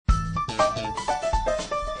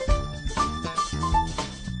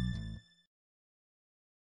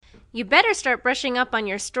You better start brushing up on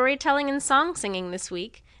your storytelling and song singing this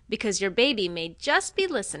week, because your baby may just be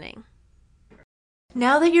listening.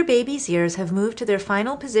 Now that your baby's ears have moved to their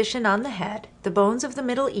final position on the head, the bones of the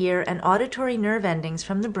middle ear and auditory nerve endings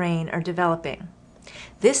from the brain are developing.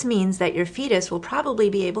 This means that your fetus will probably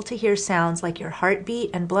be able to hear sounds like your heartbeat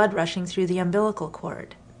and blood rushing through the umbilical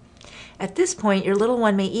cord. At this point, your little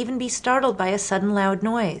one may even be startled by a sudden loud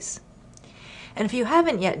noise. And if you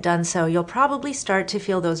haven't yet done so, you'll probably start to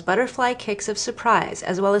feel those butterfly kicks of surprise,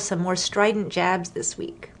 as well as some more strident jabs this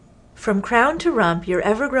week. From crown to rump, your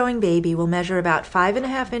ever-growing baby will measure about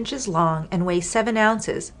 5.5 inches long and weigh 7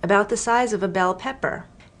 ounces, about the size of a bell pepper.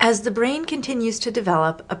 As the brain continues to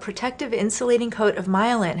develop, a protective insulating coat of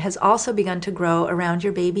myelin has also begun to grow around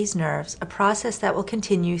your baby's nerves, a process that will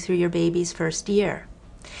continue through your baby's first year.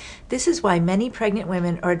 This is why many pregnant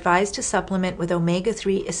women are advised to supplement with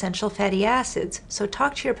omega-3 essential fatty acids, so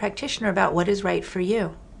talk to your practitioner about what is right for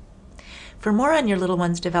you. For more on your little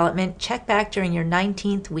one's development, check back during your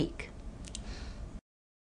 19th week.